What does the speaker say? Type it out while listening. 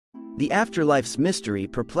The afterlife's mystery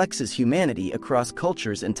perplexes humanity across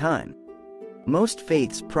cultures and time. Most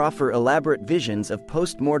faiths proffer elaborate visions of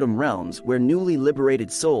post-mortem realms where newly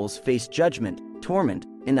liberated souls face judgment, torment,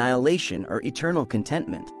 annihilation, or eternal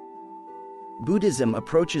contentment. Buddhism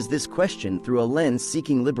approaches this question through a lens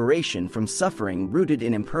seeking liberation from suffering rooted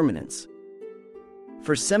in impermanence.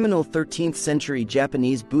 For seminal 13th-century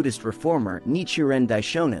Japanese Buddhist reformer Nichiren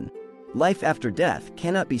Daishonin, life after death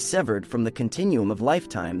cannot be severed from the continuum of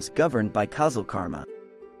lifetimes governed by causal karma.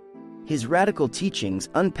 His radical teachings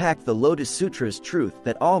unpack the Lotus Sutra's truth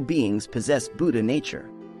that all beings possess Buddha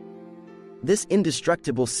nature. This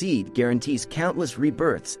indestructible seed guarantees countless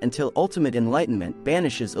rebirths until ultimate enlightenment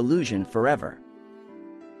banishes illusion forever.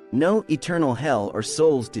 No eternal hell or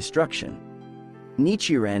soul's destruction.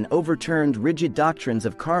 Nichiren overturned rigid doctrines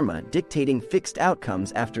of karma dictating fixed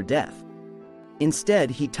outcomes after death. Instead,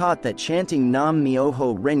 he taught that chanting Nam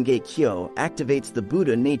Myoho Renge Kyo activates the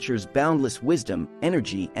Buddha nature's boundless wisdom,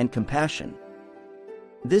 energy, and compassion.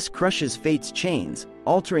 This crushes fate's chains,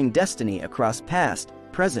 altering destiny across past,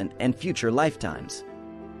 present, and future lifetimes.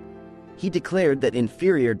 He declared that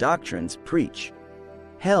inferior doctrines preach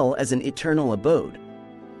hell as an eternal abode.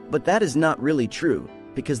 But that is not really true,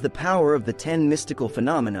 because the power of the 10 mystical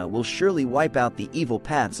phenomena will surely wipe out the evil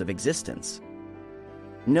paths of existence.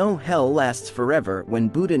 No hell lasts forever when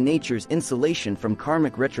Buddha nature's insulation from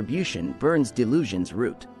karmic retribution burns delusion's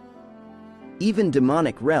root. Even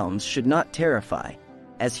demonic realms should not terrify,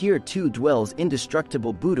 as here too dwells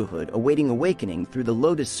indestructible Buddhahood awaiting awakening through the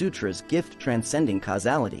Lotus Sutra's gift transcending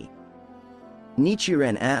causality.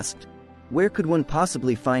 Nichiren asked, "Where could one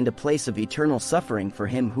possibly find a place of eternal suffering for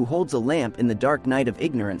him who holds a lamp in the dark night of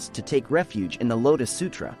ignorance to take refuge in the Lotus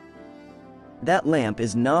Sutra?" That lamp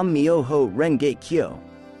is Nam Myoho Renge Kyo,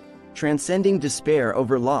 transcending despair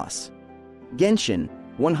over loss. Genshin,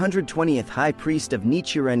 120th High Priest of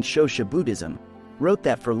Nichiren Shoshu Buddhism, wrote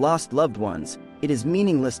that for lost loved ones, it is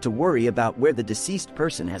meaningless to worry about where the deceased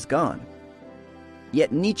person has gone.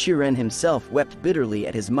 Yet Nichiren himself wept bitterly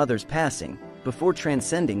at his mother's passing, before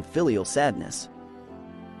transcending filial sadness.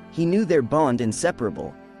 He knew their bond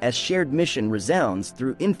inseparable, as shared mission resounds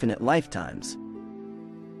through infinite lifetimes.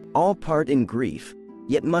 All part in grief,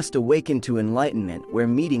 yet must awaken to enlightenment where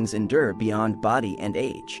meetings endure beyond body and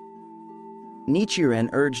age. Nichiren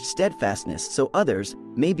urged steadfastness so others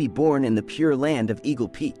may be born in the pure land of Eagle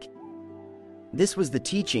Peak. This was the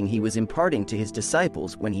teaching he was imparting to his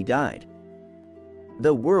disciples when he died.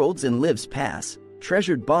 Though worlds and lives pass,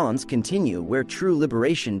 treasured bonds continue where true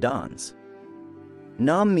liberation dawns.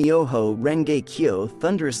 Nam Myoho Renge Kyo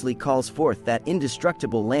thunderously calls forth that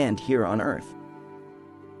indestructible land here on earth.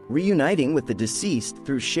 Reuniting with the deceased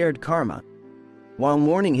through shared karma. While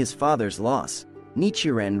mourning his father's loss,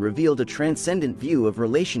 Nichiren revealed a transcendent view of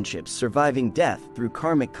relationships surviving death through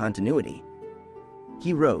karmic continuity.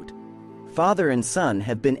 He wrote, "Father and son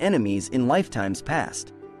have been enemies in lifetimes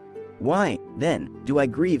past. Why, then, do I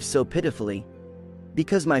grieve so pitifully?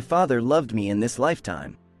 Because my father loved me in this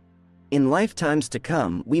lifetime. In lifetimes to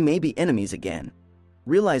come, we may be enemies again.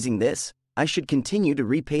 Realizing this, I should continue to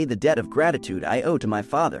repay the debt of gratitude I owe to my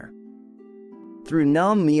father." Through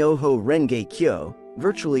Nam Myoho Renge Kyo,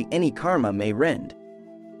 virtually any karma may rend.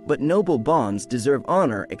 But noble bonds deserve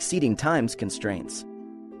honor exceeding time's constraints.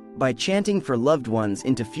 By chanting for loved ones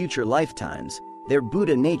into future lifetimes, their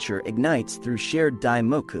Buddha nature ignites through shared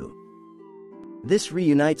Daimoku. This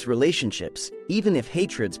reunites relationships, even if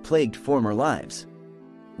hatreds plagued former lives.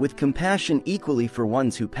 With compassion equally for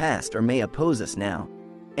ones who passed or may oppose us now,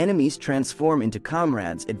 enemies transform into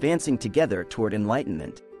comrades advancing together toward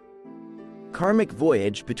enlightenment. Karmic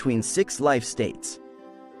voyage between 6 life states.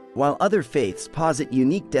 While other faiths posit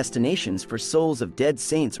unique destinations for souls of dead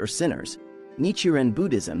saints or sinners, Nichiren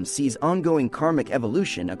Buddhism sees ongoing karmic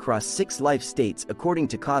evolution across 6 life states according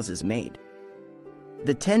to causes made.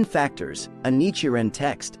 The 10 Factors, a Nichiren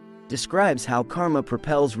text, describes how karma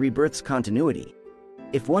propels rebirth's continuity.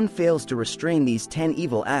 If one fails to restrain these 10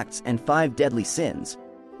 evil acts and 5 deadly sins,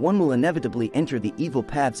 one will inevitably enter the evil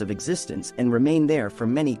paths of existence and remain there for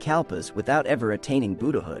many kalpas without ever attaining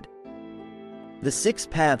Buddhahood. The 6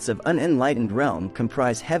 paths of unenlightened realm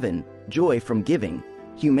comprise heaven, joy from giving,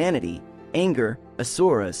 humanity, anger,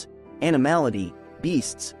 asuras, animality,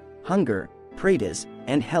 beasts, hunger, pratas,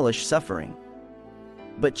 and hellish suffering.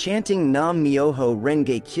 But chanting Nam Myoho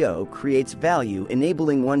Renge Kyo creates value,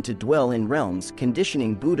 enabling one to dwell in realms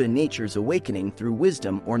conditioning Buddha nature's awakening through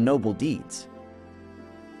wisdom or noble deeds.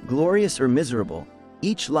 Glorious or miserable,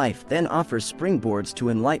 each life then offers springboards to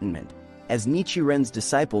enlightenment, as Nichiren's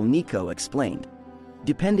disciple Nico explained.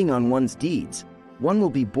 Depending on one's deeds, one will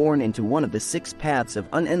be born into one of the 6 paths of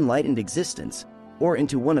unenlightened existence, or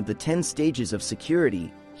into one of the 10 stages of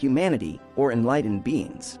security, humanity, or enlightened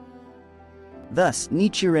beings. Thus,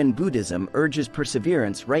 Nichiren Buddhism urges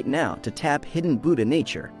perseverance right now to tap hidden Buddha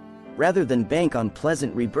nature, rather than bank on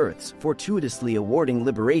pleasant rebirths fortuitously awarding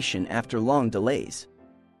liberation after long delays.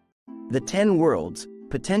 The 10 worlds,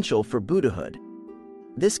 potential for Buddhahood.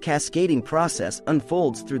 This cascading process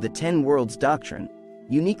unfolds through the 10 worlds doctrine,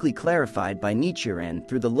 uniquely clarified by Nichiren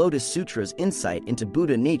through the Lotus Sutra's insight into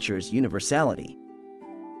Buddha nature's universality.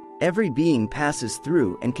 Every being passes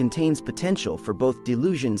through and contains potential for both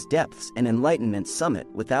delusion's depths and enlightenment's summit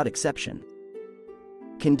without exception.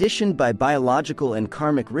 Conditioned by biological and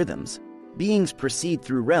karmic rhythms, beings proceed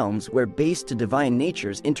through realms where base to divine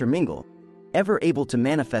natures intermingle, ever able to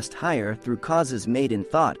manifest higher through causes made in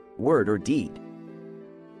thought, word, or deed.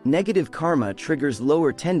 Negative karma triggers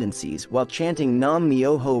lower tendencies, while chanting Nam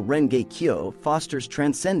Myoho Renge Kyo fosters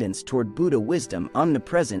transcendence toward Buddha wisdom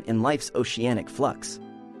omnipresent in life's oceanic flux.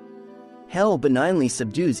 Hell benignly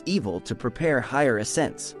subdues evil to prepare higher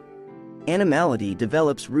ascents. Animality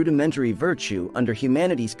develops rudimentary virtue under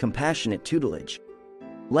humanity's compassionate tutelage.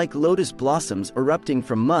 Like lotus blossoms erupting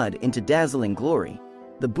from mud into dazzling glory,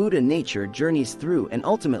 the Buddha nature journeys through and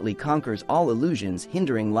ultimately conquers all illusions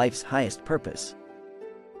hindering life's highest purpose.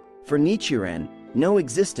 For Nichiren, no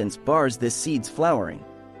existence bars this seed's flowering.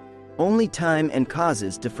 Only time and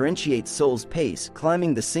causes differentiate soul's pace,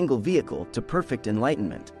 climbing the single vehicle to perfect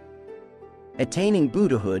enlightenment. Attaining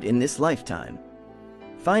Buddhahood in this lifetime.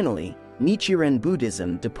 Finally, Nichiren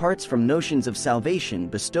Buddhism departs from notions of salvation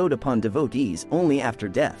bestowed upon devotees only after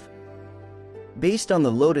death. Based on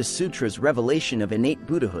the Lotus Sutra's revelation of innate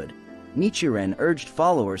Buddhahood, Nichiren urged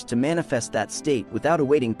followers to manifest that state without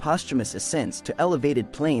awaiting posthumous ascents to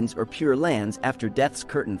elevated planes or pure lands after death's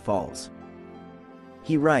curtain falls.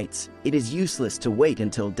 He writes, "It is useless to wait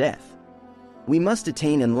until death. We must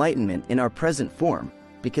attain enlightenment in our present form,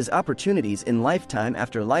 because opportunities in lifetime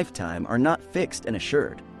after lifetime are not fixed and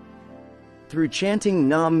assured." Through chanting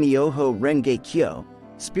Nam Myoho Renge Kyo,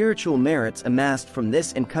 spiritual merits amassed from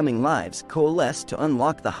this and coming lives coalesce to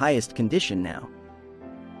unlock the highest condition now.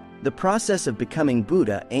 The process of becoming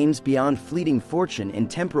Buddha aims beyond fleeting fortune in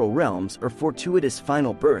temporal realms or fortuitous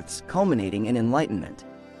final births culminating in enlightenment.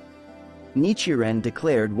 Nichiren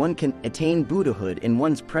declared one can attain Buddhahood in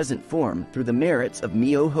one's present form through the merits of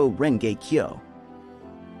Myoho Renge Kyo.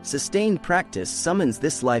 Sustained practice summons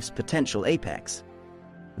this life's potential apex.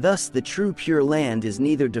 Thus, the true Pure Land is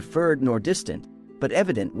neither deferred nor distant, but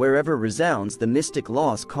evident wherever resounds the mystic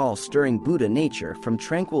law's call, stirring Buddha nature from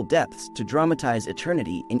tranquil depths to dramatize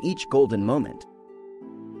eternity in each golden moment.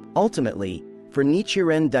 Ultimately, for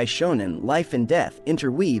Nichiren Daishonin, life and death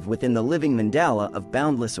interweave within the living mandala of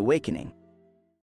boundless awakening.